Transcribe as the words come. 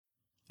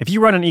If you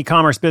run an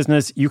e-commerce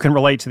business, you can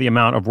relate to the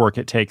amount of work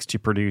it takes to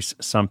produce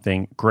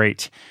something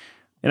great.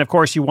 And of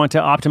course, you want to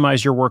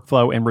optimize your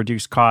workflow and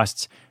reduce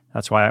costs.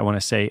 That's why I want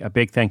to say a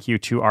big thank you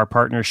to our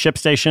partner,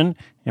 ShipStation,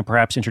 and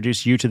perhaps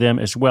introduce you to them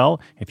as well.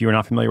 If you are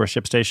not familiar with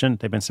ShipStation,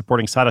 they've been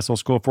supporting Side Hustle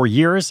School for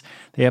years.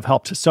 They have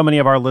helped so many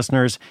of our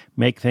listeners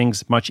make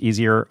things much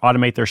easier,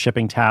 automate their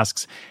shipping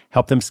tasks,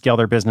 help them scale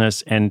their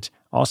business, and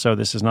also,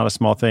 this is not a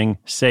small thing,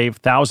 save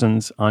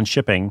thousands on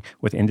shipping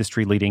with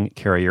industry-leading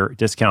carrier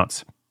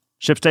discounts.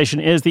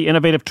 ShipStation is the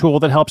innovative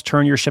tool that helps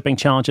turn your shipping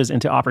challenges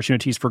into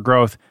opportunities for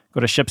growth. Go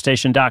to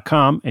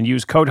ShipStation.com and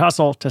use code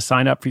HUSTLE to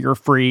sign up for your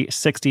free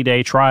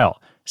 60-day trial.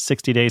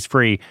 60 days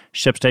free.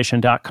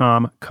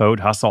 ShipStation.com, code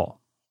HUSTLE.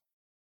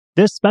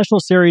 This special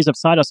series of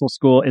Side Hustle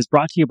School is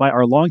brought to you by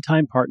our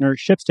longtime partner,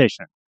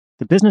 ShipStation.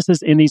 The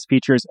businesses in these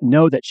features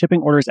know that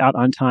shipping orders out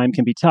on time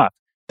can be tough.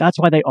 That's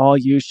why they all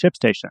use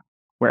ShipStation.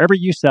 Wherever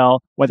you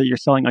sell, whether you're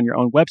selling on your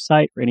own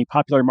website or any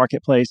popular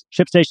marketplace,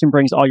 ShipStation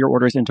brings all your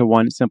orders into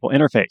one simple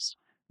interface.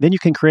 Then you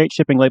can create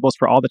shipping labels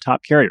for all the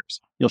top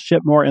carriers. You'll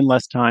ship more in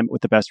less time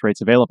with the best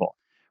rates available.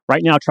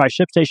 Right now, try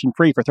ShipStation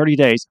free for 30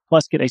 days,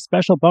 plus get a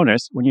special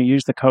bonus when you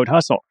use the code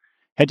HUSTLE.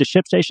 Head to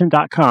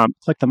ShipStation.com,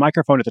 click the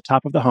microphone at the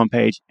top of the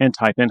homepage, and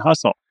type in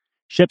HUSTLE.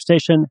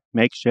 ShipStation,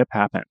 make ship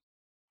happen.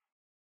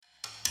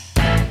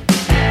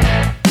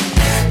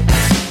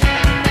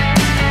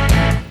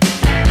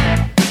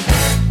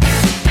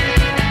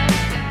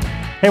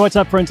 Hey, what's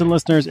up, friends and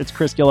listeners? It's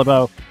Chris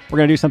Guillebeau. We're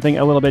going to do something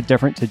a little bit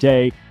different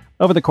today.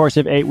 Over the course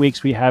of 8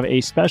 weeks, we have a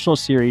special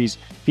series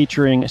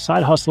featuring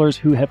side hustlers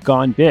who have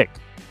gone big.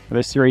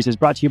 This series is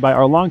brought to you by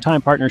our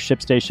longtime partner,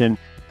 ShipStation.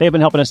 They've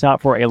been helping us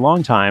out for a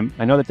long time.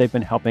 I know that they've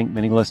been helping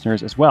many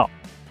listeners as well.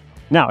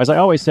 Now, as I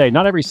always say,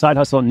 not every side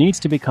hustle needs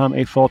to become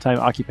a full-time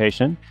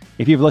occupation.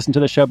 If you've listened to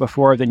the show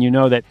before, then you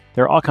know that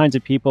there are all kinds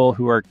of people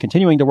who are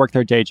continuing to work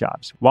their day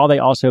jobs while they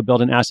also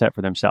build an asset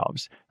for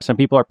themselves. Some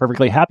people are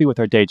perfectly happy with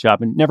their day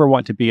job and never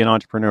want to be an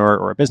entrepreneur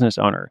or a business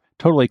owner.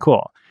 Totally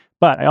cool.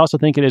 But I also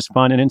think it is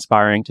fun and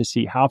inspiring to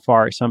see how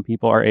far some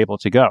people are able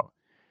to go.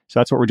 So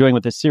that's what we're doing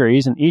with this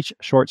series, and each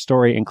short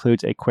story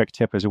includes a quick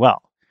tip as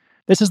well.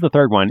 This is the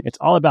third one. It's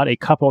all about a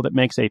couple that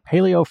makes a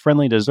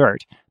paleo-friendly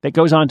dessert that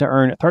goes on to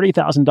earn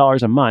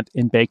 $30,000 a month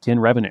in baked-in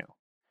revenue.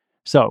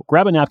 So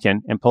grab a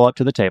napkin and pull up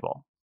to the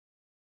table.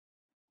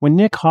 When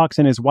Nick Hawks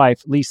and his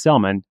wife, Lee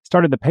Selman,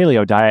 started the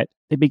paleo diet,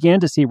 they began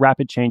to see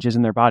rapid changes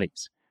in their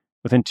bodies.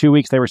 Within 2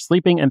 weeks, they were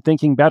sleeping and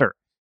thinking better.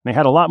 They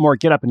had a lot more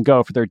get up and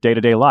go for their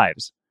day-to-day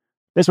lives.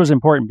 This was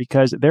important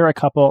because they're a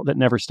couple that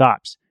never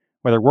stops.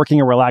 Whether working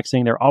or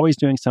relaxing, they're always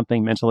doing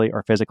something mentally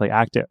or physically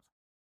active.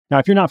 Now,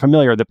 if you're not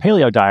familiar, the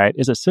paleo diet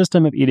is a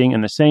system of eating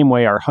in the same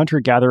way our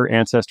hunter-gatherer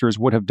ancestors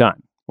would have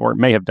done, or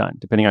may have done,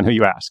 depending on who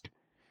you ask.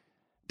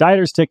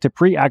 Dieters stick to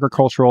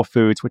pre-agricultural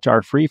foods which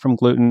are free from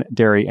gluten,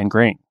 dairy, and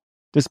grain.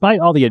 Despite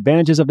all the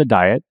advantages of the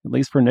diet, at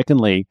least for Nick and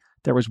Lee,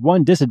 there was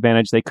one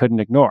disadvantage they couldn't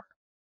ignore.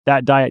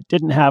 That diet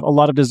didn't have a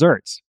lot of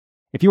desserts.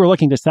 If you were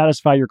looking to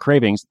satisfy your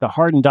cravings, the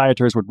hardened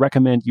dieters would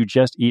recommend you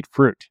just eat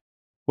fruit,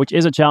 which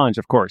is a challenge,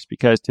 of course,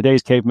 because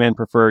today's cavemen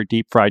prefer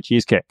deep-fried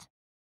cheesecake.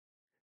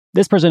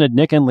 This presented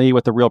Nick and Lee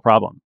with the real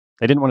problem.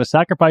 They didn't want to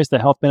sacrifice the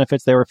health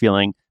benefits they were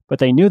feeling, but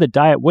they knew the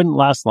diet wouldn't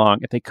last long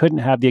if they couldn't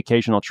have the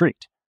occasional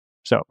treat.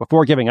 So,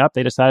 before giving up,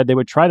 they decided they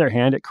would try their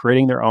hand at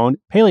creating their own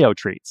paleo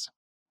treats.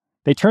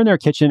 They turned their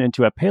kitchen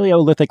into a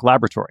Paleolithic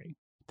laboratory.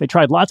 They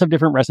tried lots of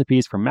different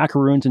recipes from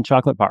macaroons and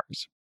chocolate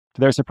bars. To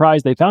their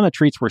surprise, they found the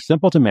treats were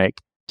simple to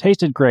make,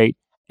 tasted great,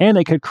 and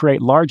they could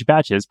create large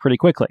batches pretty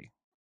quickly.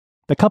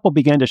 The couple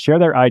began to share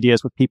their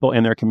ideas with people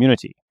in their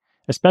community,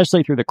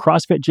 especially through the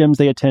CrossFit gyms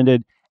they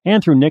attended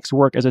and through Nick's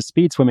work as a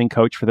speed swimming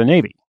coach for the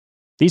Navy.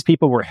 These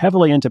people were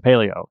heavily into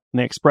paleo, and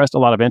they expressed a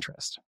lot of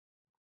interest.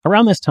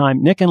 Around this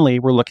time, Nick and Lee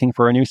were looking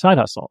for a new side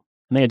hustle,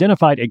 and they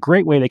identified a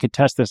great way they could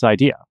test this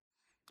idea.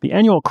 The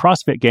annual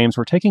CrossFit Games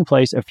were taking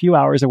place a few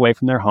hours away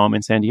from their home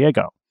in San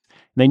Diego,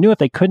 and they knew if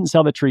they couldn't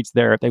sell the treats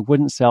there, they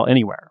wouldn't sell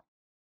anywhere.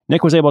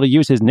 Nick was able to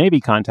use his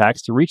Navy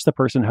contacts to reach the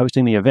person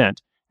hosting the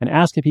event and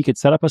ask if he could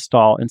set up a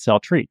stall and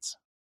sell treats.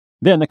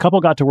 Then the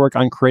couple got to work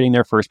on creating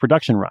their first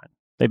production run.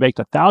 They baked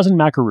 1,000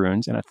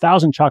 macaroons and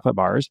 1,000 chocolate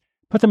bars,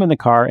 put them in the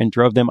car, and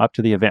drove them up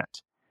to the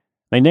event.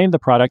 They named the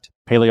product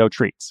Paleo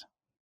Treats.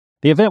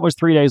 The event was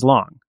 3 days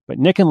long, but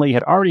Nick and Lee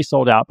had already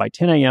sold out by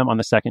 10 a.m. on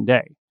the second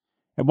day.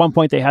 At one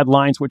point, they had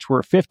lines which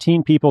were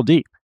 15 people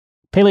deep.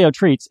 Paleo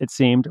Treats, it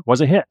seemed,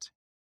 was a hit.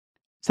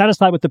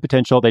 Satisfied with the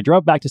potential, they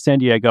drove back to San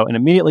Diego and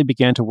immediately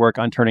began to work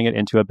on turning it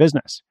into a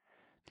business.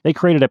 They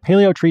created a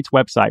Paleo Treats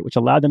website which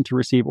allowed them to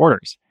receive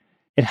orders.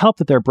 It helped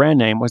that their brand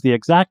name was the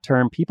exact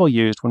term people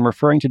used when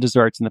referring to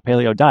desserts in the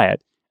paleo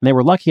diet, and they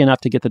were lucky enough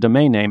to get the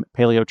domain name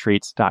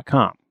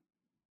paleotreats.com.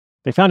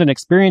 They found an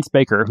experienced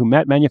baker who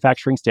met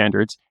manufacturing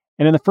standards,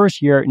 and in the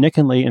first year, Nick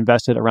and Lee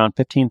invested around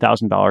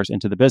 $15,000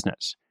 into the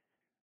business.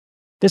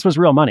 This was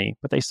real money,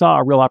 but they saw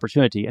a real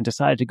opportunity and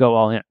decided to go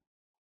all in.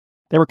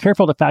 They were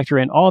careful to factor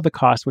in all of the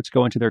costs which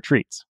go into their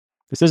treats.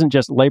 This isn't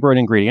just labor and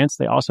ingredients.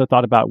 They also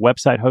thought about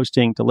website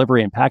hosting,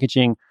 delivery and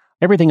packaging,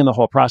 everything in the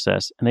whole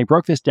process, and they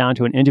broke this down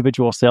to an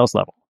individual sales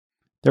level.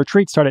 Their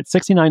treats start at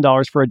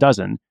 $69 for a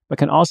dozen, but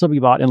can also be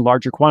bought in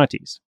larger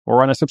quantities,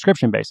 or on a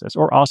subscription basis,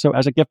 or also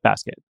as a gift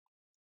basket.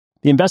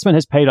 The investment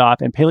has paid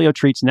off, and Paleo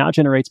Treats now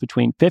generates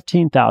between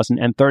 $15,000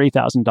 and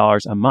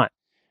 $30,000 a month.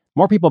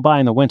 More people buy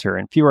in the winter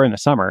and fewer in the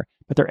summer,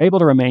 but they're able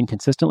to remain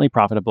consistently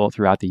profitable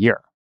throughout the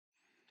year.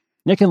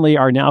 Nick and Lee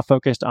are now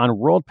focused on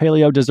world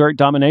paleo dessert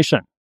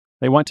domination.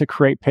 They want to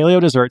create paleo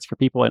desserts for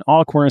people in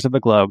all corners of the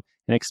globe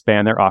and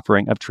expand their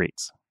offering of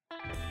treats.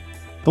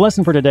 The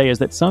lesson for today is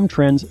that some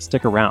trends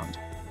stick around.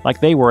 Like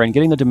they were in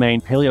getting the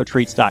domain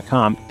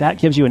paleotreats.com, that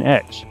gives you an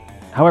edge.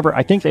 However,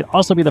 I think they'd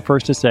also be the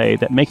first to say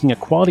that making a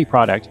quality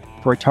product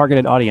for a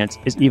targeted audience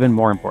is even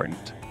more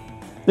important.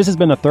 This has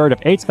been the third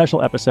of 8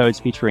 special episodes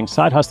featuring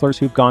side hustlers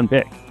who've gone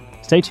big.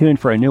 Stay tuned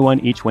for a new one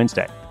each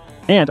Wednesday.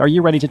 And are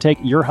you ready to take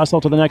your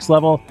hustle to the next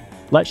level?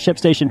 Let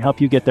ShipStation help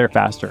you get there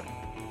faster.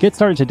 Get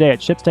started today at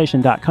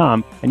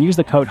ShipStation.com and use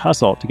the code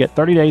HUSTLE to get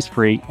 30 days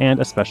free and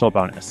a special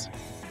bonus.